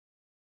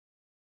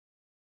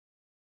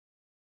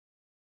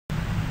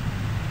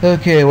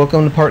Okay,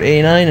 welcome to part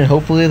 89, and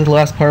hopefully the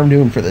last part I'm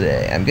doing for the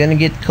day. I'm gonna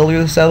get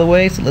Colorless out of the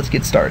way, so let's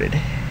get started.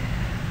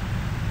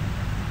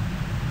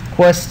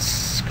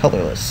 Quests,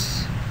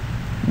 Colorless.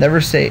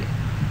 Never say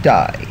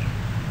die.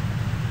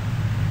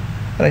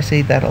 But I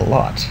say that a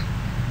lot.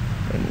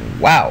 And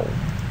wow,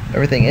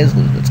 everything is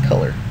losing its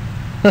color.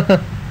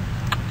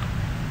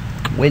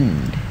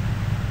 Wind.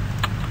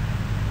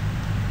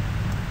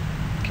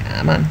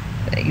 Come on,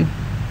 thank you.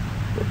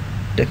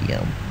 Ducky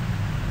elm.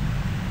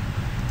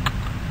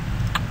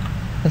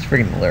 That's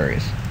freaking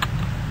hilarious.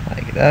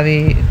 Like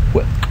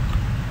whip.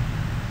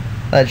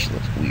 That just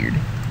looks weird.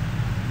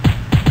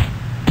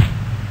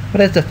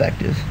 But it's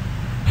effective.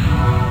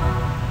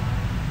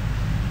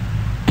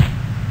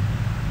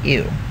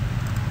 Ew.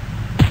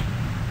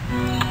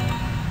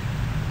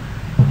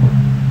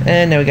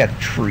 And now we got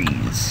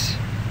trees.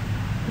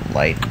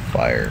 Light and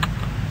fire.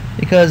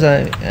 Because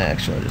I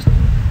actually just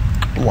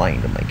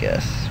blind them, I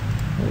guess.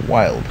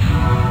 Wild.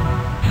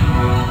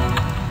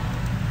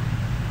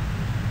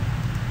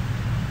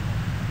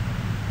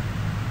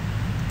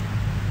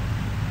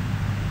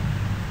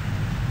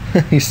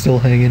 He's still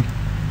hanging.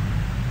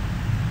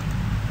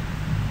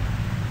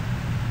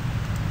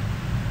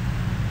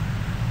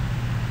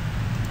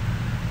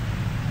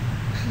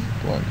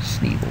 One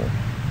Sneeble.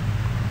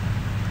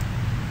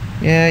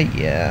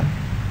 Yeah.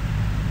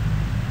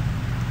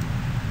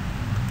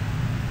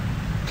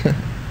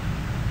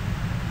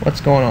 What's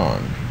going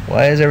on?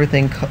 Why is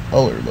everything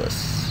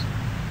colorless?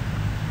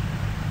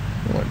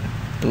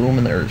 Boom,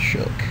 and the earth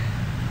shook.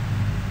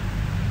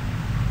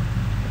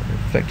 Not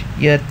affected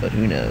yet, but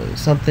who knows?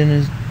 Something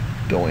is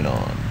going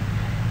on.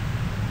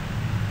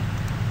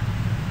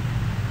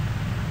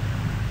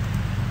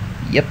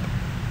 Yep.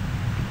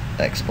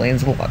 That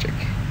explains the logic.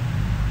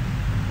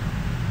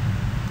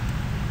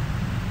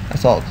 I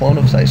saw a clone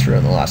of Cicero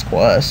in the last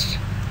quest.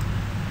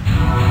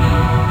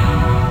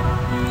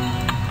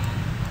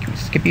 Can we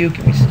skip you?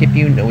 Can we skip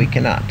you? No, we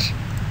cannot.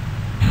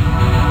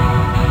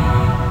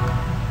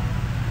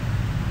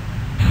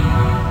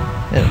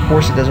 And of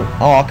course it doesn't.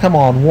 Oh, come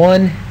on,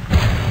 one.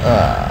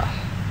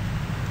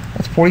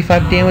 That's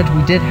 45 damage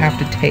we did have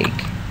to take.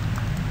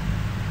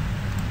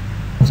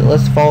 So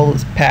let's follow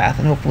this path,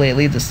 and hopefully it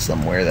leads us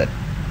somewhere that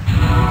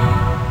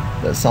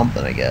does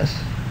something, I guess.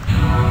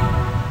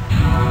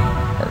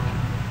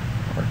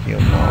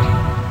 Archaeonaut.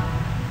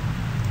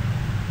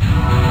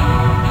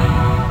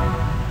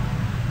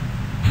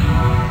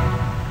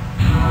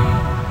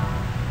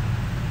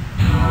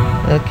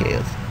 Okay,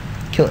 let's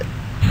kill it.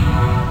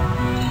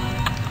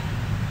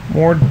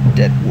 More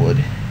dead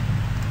wood.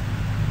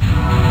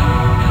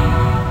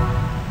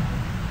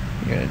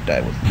 You're gonna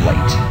die with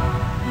light.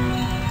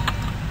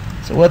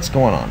 So what's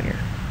going on here?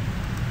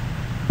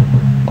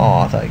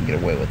 Oh, I thought I could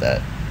get away with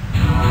that.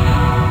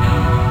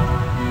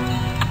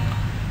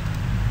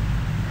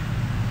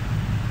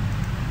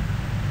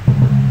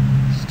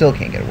 Still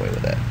can't get away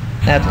with that.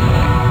 That's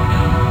annoying.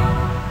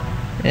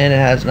 And it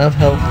has enough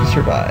health to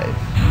survive.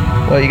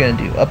 What are you gonna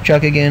do?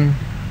 Upchuck again?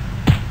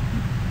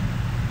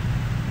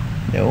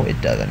 No,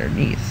 it dug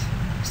underneath.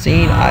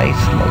 Seen ice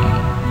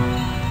sluggy.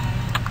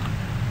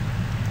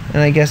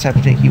 And I guess I have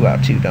to take you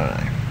out too, don't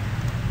I?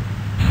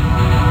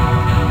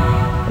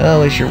 Well,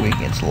 at least you're weak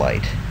against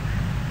light.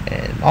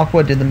 And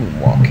Aqua did the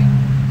moonwalk.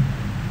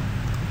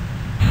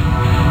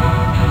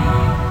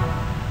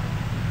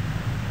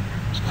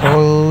 Let's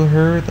call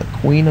her the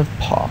Queen of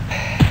Pop.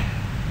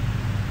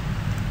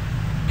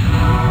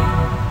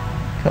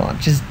 Come on,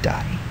 just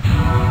die.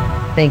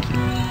 Thank you.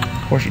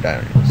 Of course you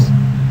died on yours.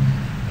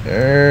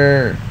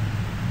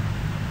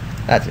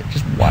 That's it,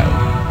 just wild.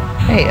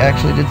 Hey, I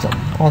actually did something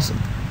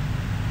awesome.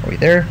 Are we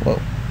there? Whoa.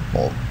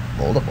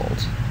 Hold up.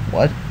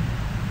 What?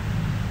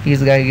 He's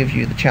the guy who gives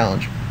you the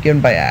challenge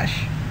given by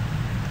Ash.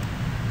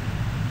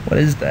 What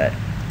is that?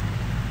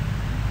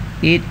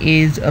 It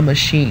is a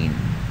machine.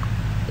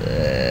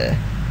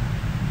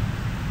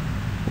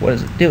 What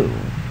does it do?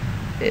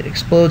 It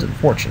explodes,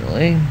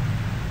 unfortunately.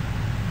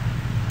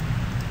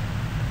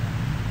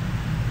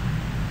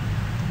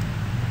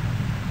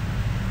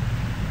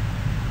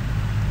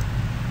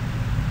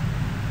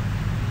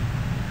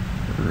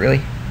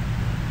 Really?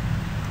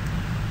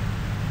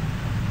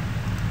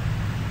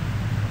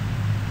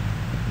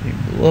 It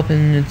blew up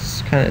and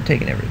it's kind of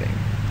taking everything.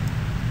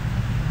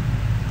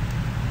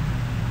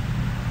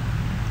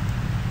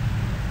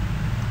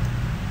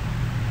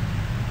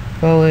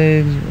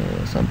 Colleagues,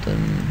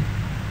 something.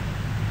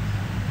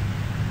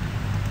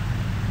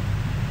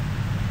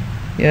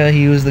 Yeah,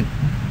 he was the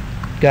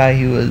guy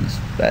who was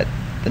at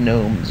the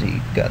gnomes.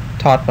 He got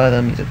taught by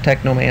them. He's a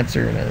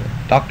technomancer in a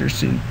doctor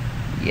suit.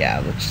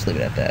 Yeah, let's just leave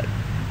it at that.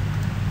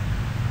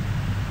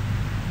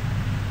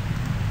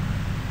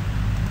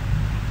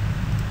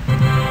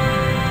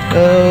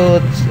 So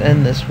let's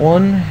end this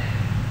one.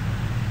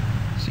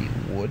 Let's see,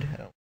 wood.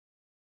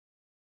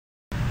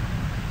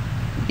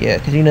 Yeah,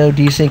 because you know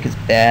desync is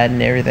bad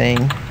and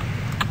everything.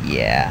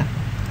 Yeah.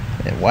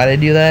 And why did I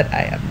do that?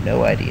 I have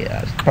no idea.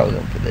 I was probably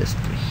going for this to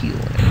heal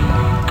and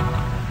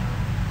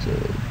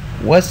everything.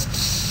 So,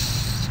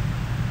 West's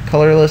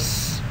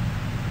Colorless.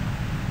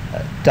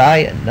 Die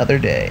another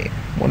day.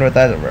 Wonder what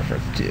that's a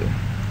reference to.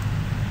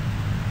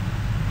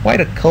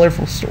 Quite a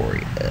colorful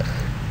story. Ugh.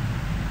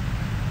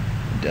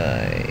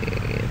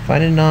 Die.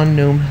 Find a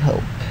non-gnome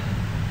help.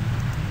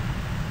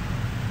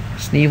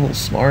 Sneevil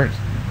smart.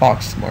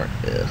 Box smart.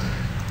 Ugh.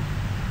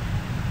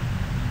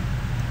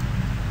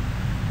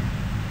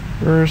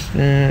 First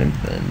and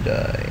then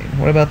die.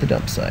 What about the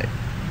dump site?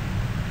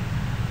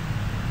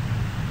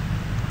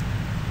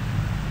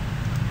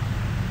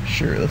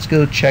 Sure, let's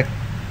go check.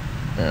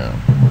 Oh.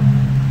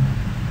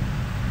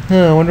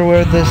 I wonder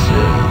where this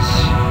is.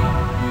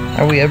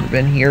 Have we ever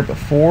been here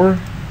before?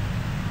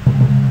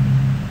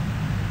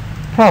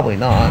 Probably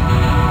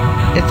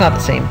not. It's not the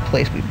same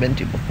place we've been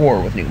to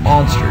before with new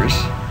monsters.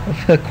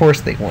 Of course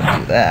they won't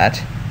do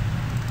that.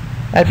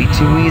 That'd be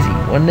too easy,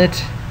 wouldn't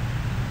it?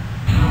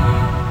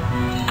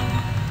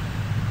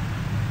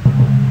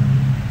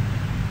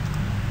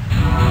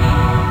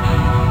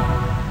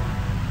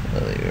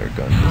 Well, they are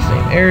going to the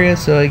same area,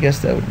 so I guess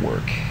that would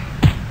work.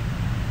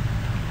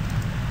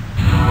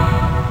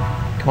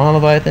 Come on,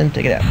 Leviathan,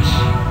 take it out.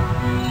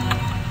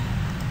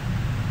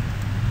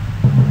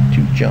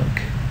 To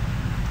junk.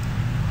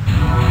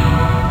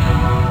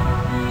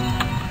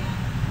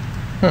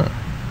 Huh.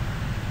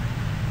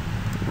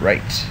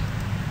 Right.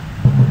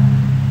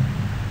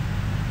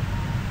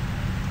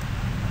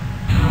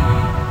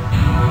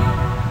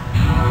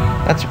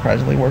 That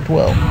surprisingly worked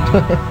well.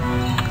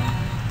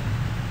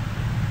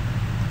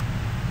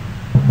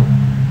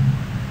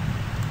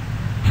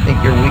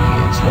 Think you're weak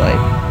against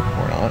light.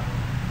 Or not.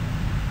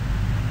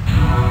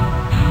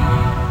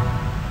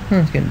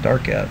 It's getting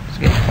dark out. It's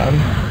getting cloudy.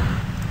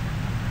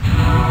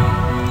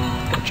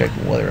 Gotta check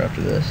the weather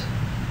after this.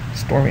 It's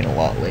storming a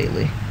lot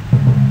lately.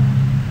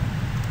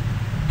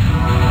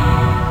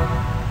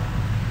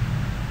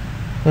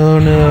 Oh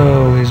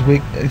no, he's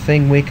weak. A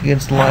thing weak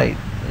against light.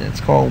 And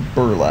it's called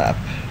burlap.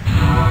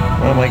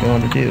 What am I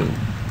going to do?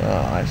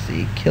 Oh, I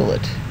see. Kill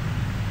it.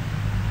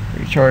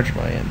 Recharge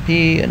my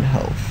MP and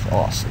health.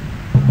 Awesome.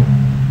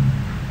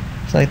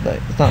 It's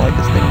not like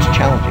this thing is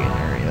challenging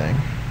or anything.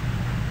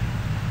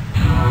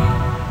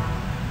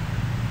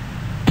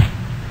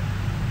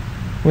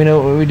 We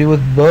know what we do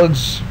with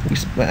bugs. We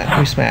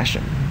smash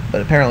them.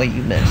 But apparently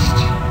you missed.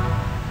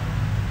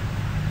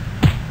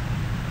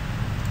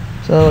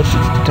 So let's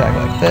just attack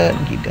like that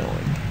and keep going.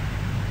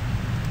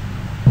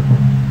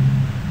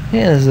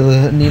 Yeah, this is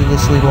a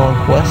needlessly long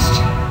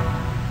quest.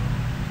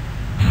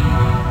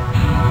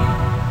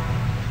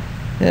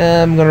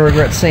 Yeah, I'm gonna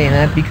regret saying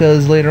that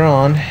because later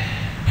on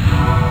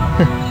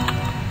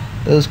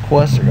those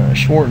quests are gonna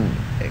shorten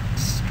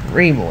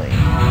extremely.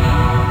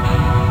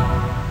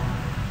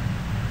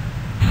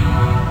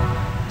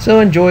 So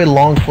enjoy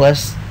long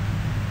quests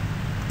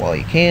while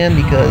you can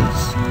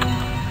because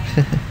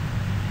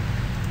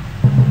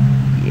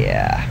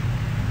yeah.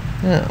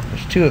 Oh,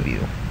 there's two of you.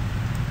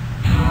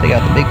 Take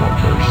out the big one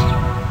first.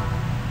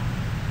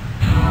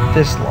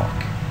 This lock.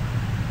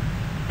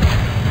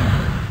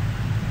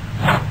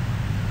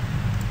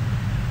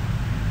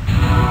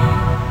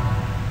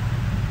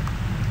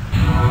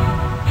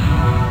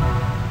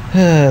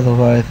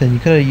 Leviathan, you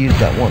could have used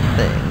that one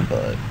thing,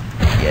 but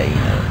yeah, you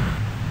know.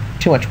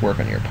 Too much work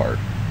on your part.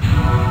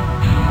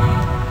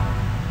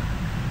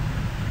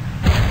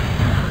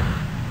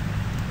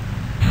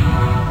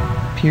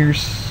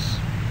 Pierce.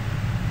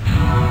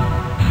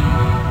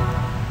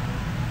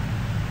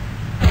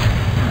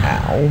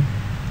 Ow.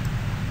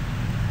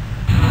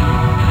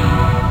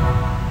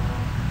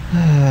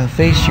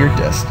 Face your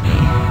destiny.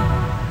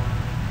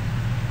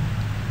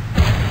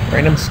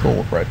 Random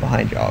skull right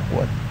behind you,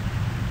 Aqua.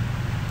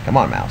 Come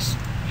on, mouse.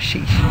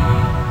 Sheesh.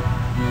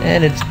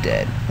 And it's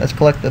dead. Let's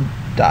collect the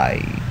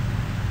dye.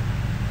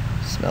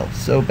 Smells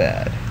so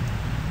bad.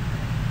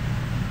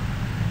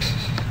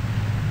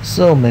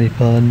 So many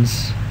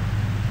puns.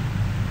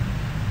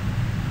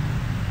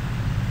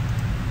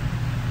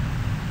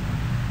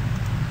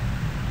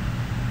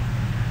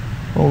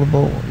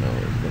 Foldable. No,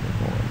 it's gonna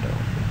go on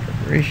down.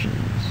 Preparations.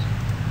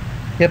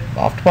 Yep,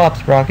 off to Pop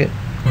Sprocket.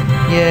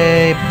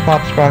 Yay,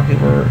 Pop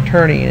Sprocket, we're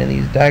returning, and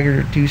these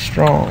daggers are too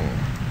strong.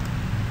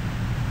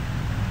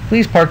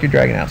 Please park your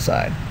dragon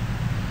outside.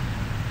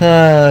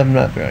 I'm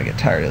not gonna get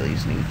tired of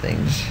these new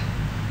things.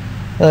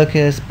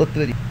 Okay, let's split the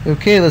video.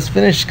 Okay, let's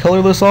finish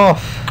Colorless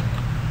off.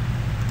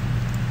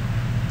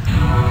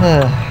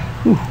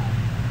 Whew.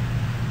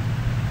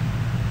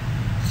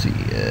 Let's see,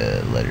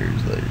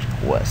 letters,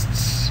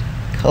 quests.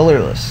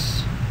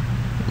 Colorless.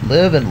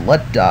 Live and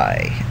let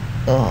die.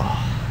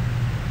 Ugh.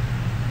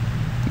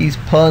 These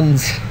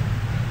puns.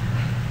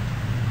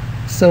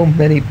 So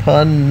many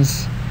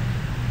puns.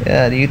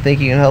 Yeah, do you think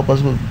you can help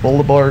us with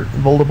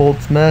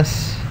Voldabolt's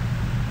mess?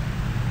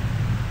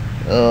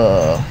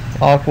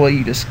 Aqua,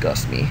 you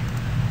disgust me.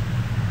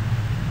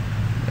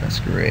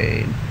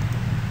 Masquerade.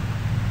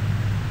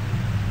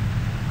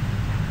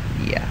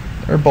 Yeah,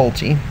 or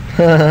Bolty.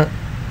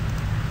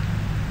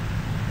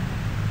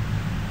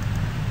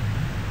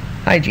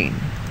 Hygiene.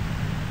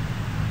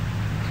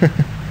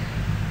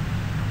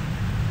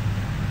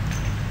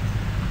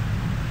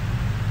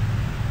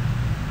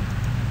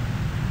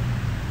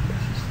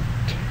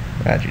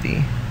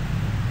 Tragedy.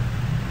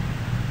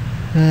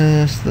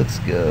 So let's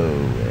go.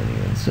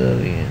 And so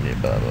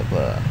blah blah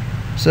blah.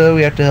 So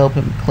we have to help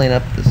him clean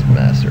up this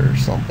mess or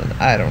something.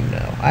 I don't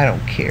know. I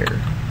don't care.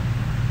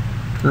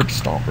 Herb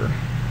Stomper.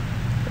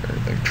 Or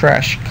the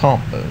Trash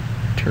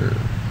Compoter.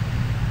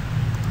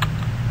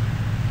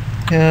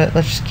 Yeah,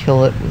 let's just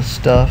kill it with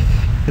stuff.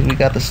 Because we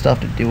got the stuff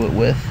to do it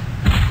with.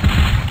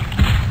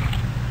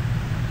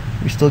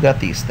 We still got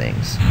these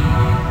things.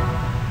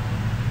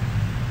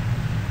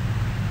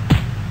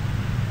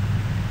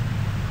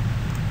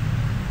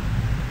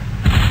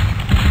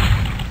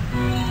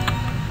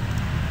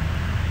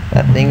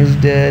 That thing's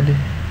dead.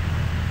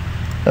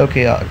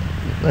 Okay,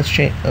 let's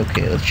change.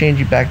 Okay, let's change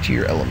you back to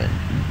your element,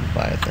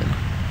 Leviathan.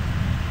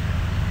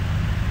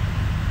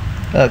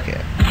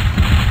 Okay.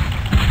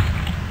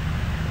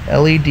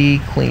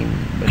 LED clean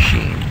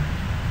machine.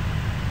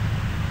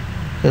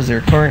 Because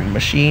their current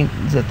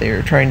machines that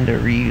they're trying to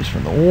reuse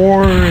from the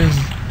war is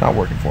not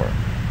working for them.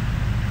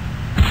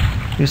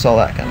 Who saw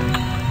that coming?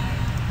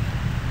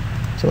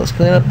 So let's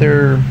clean up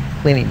their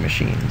cleaning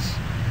machines.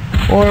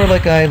 Or,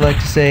 like I like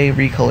to say,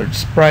 recolored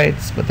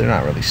sprites, but they're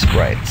not really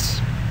sprites.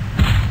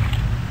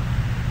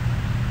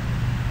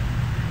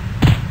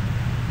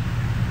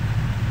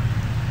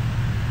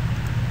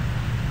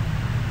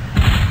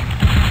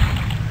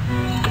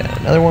 Yeah,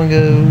 another one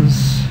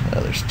goes.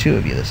 Oh, there's two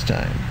of you this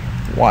time.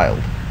 Wild.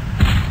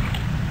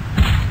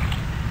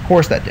 Of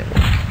course that didn't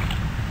work.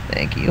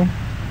 Thank you.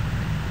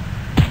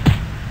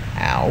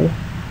 Ow.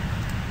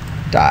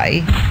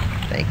 Die.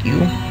 Thank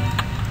you.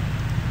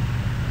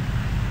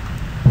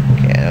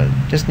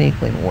 Just need to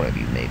clean one of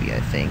you, maybe, I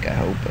think, I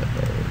hope.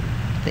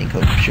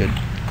 Hope, should,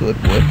 good,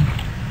 would.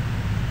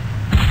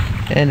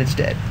 And it's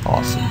dead.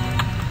 Awesome.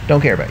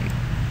 Don't care about you.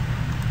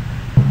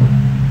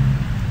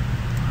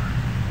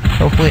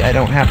 Hopefully I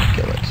don't have to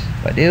kill it.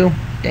 If I do,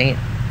 dang it.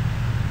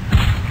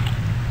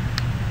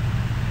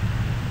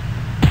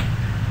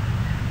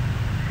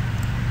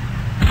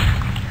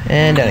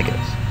 And down it goes.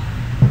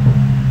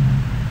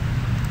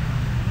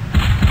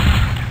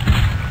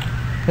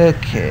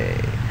 Okay.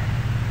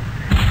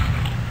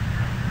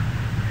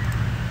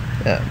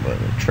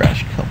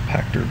 Trash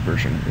Compactor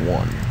version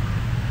 1.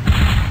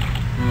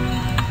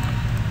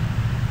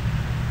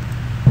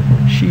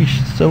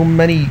 Sheesh, so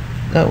many.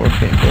 Oh, we're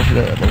getting closer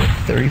to level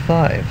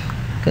 35.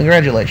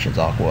 Congratulations,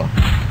 Aqua.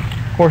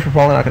 Of course, we're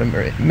probably not going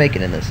to make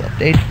it in this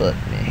update, but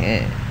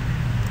man.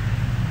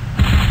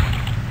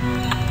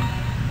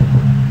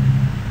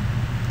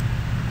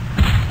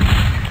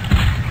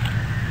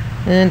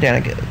 And down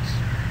it goes.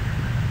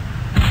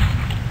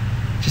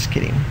 Just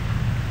kidding.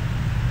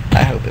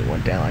 I hope it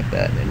went down like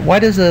that. And why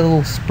does a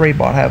little spray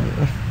bot have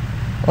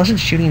unless it's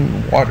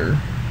shooting water?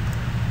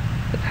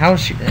 But how is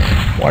shooting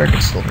water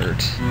can still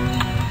hurt.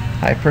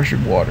 High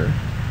pressured water.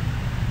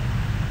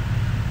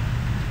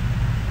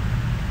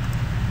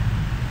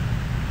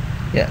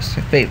 Yes,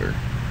 a favor.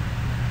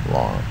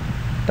 Long.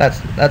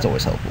 That's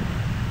always helpful.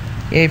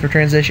 Yay for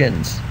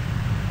transitions.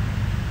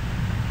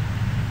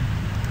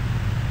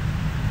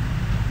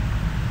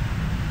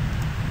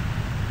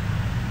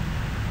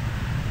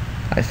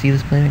 I see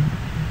this planning.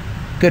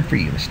 Good for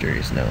you,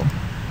 Mysterious Gnome.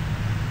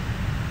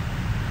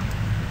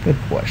 Good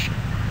question.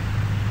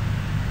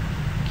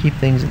 Keep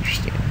things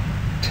interesting.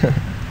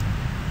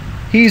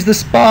 He's the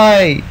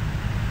spy!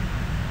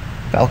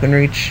 Falcon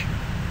Reach.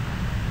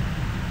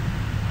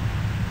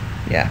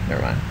 Yeah,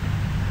 never mind.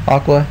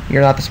 Aqua,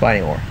 you're not the spy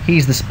anymore.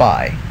 He's the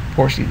spy. Of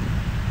course,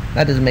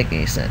 that doesn't make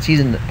any sense. He's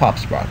in the Pop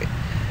Sprocket.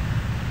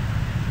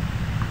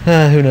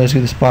 Who knows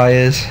who the spy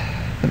is?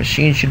 The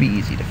machine should be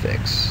easy to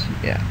fix.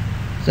 Yeah.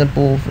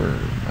 Simple for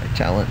my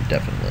talent,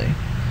 definitely.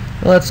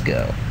 Let's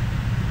go.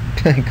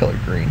 Color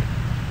green.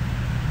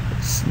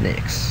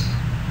 Snakes.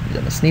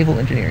 I'm a Sneevil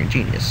engineering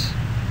genius.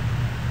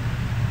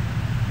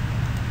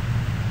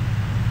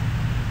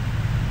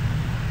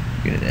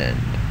 Unit end.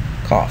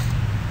 Cough.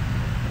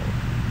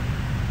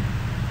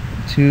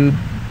 Tube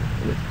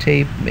with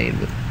tape made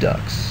with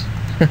ducks.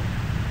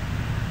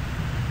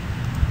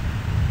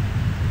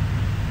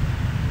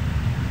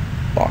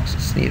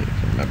 Boxes. Sneevil,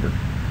 if you remember.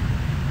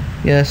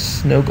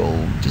 Yes, no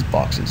gold, just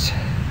boxes.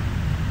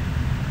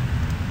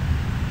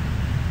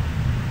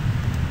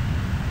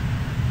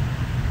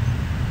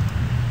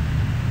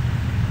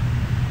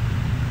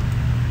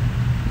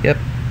 Yep.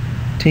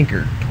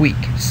 Tinker, tweak,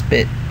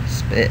 spit,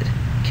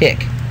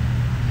 kick.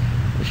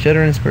 The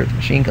shudder and spurt, the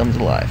machine comes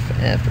alive.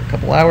 After a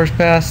couple hours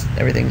pass,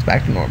 everything's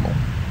back to normal.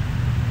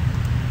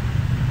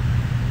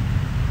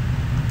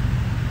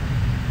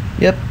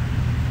 Yep.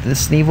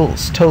 This Sneevil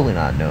is totally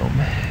not a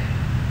gnome.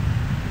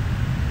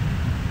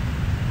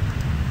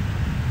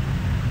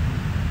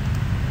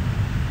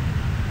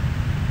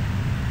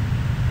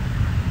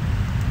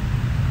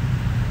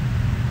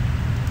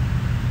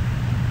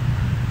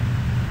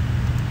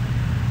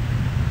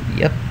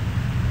 Yep.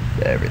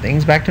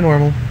 Everything's back to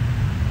normal.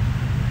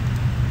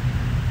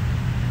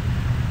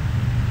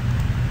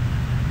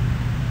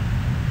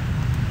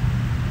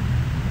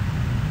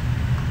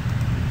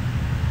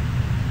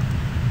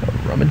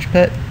 A rummage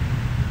pet?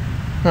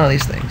 Oh,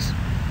 these things.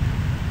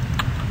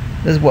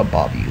 This is what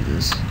Bob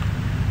uses.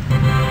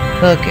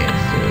 Okay,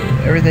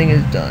 so everything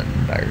is done.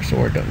 Fire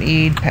sword, don't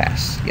need.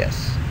 Pass.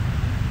 Yes.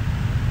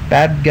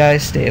 Bad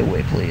guys, stay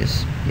away,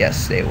 please. Yes,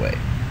 stay away.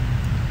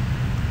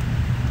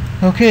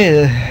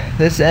 Okay,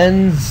 this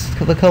ends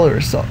the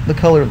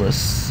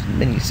Colorless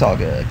mini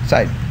saga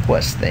side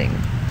quest thing.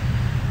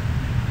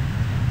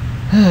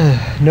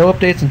 No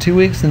updates in 2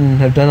 weeks,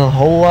 and I've done a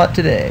whole lot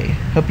today.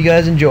 Hope you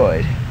guys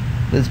enjoyed.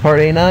 This is part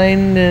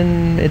A9,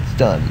 and it's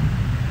done.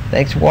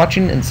 Thanks for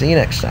watching, and see you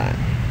next time.